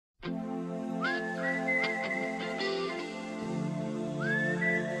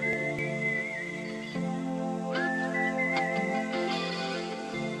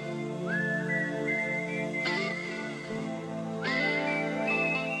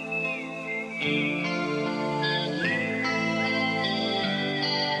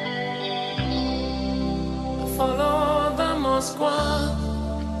Follow the Moskva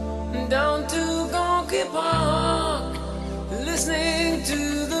down to Gorky Park, listening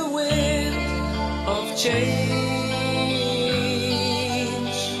to the wind of change.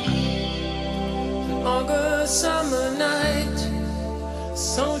 An August summer night,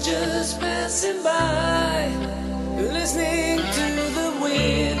 soldiers passing by, listening to the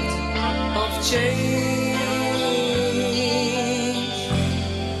wind of change.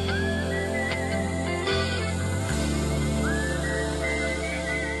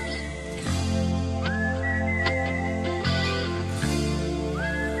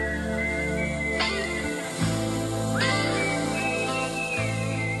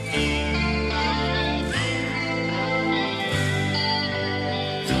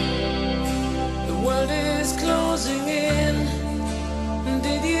 Closing in.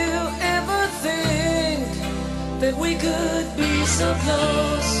 Did you ever think that we could be so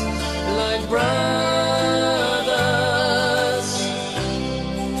close, like brothers?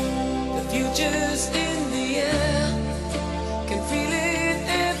 The future's in the air, can feel it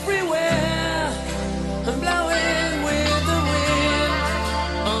everywhere. I'm blowing with the wind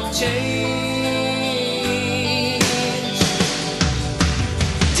of change.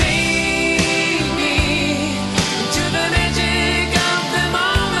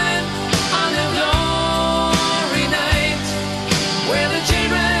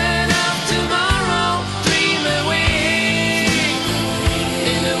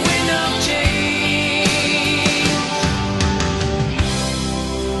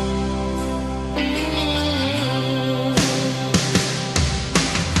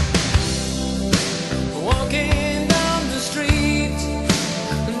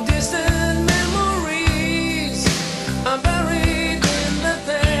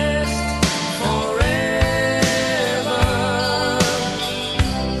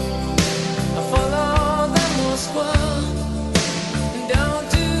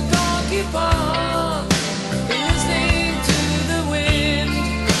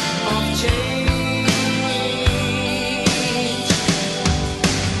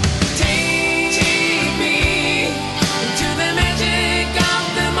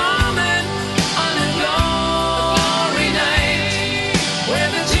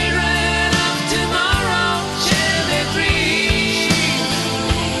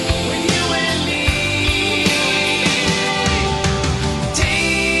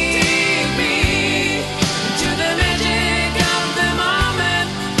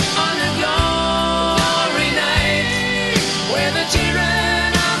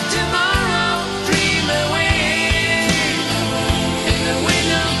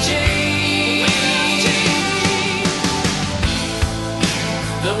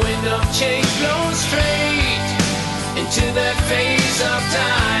 Change blows straight into that phase of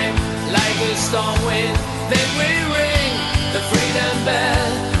time, like a storm wind that will ring the freedom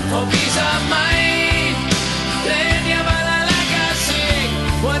bell for peace of mind.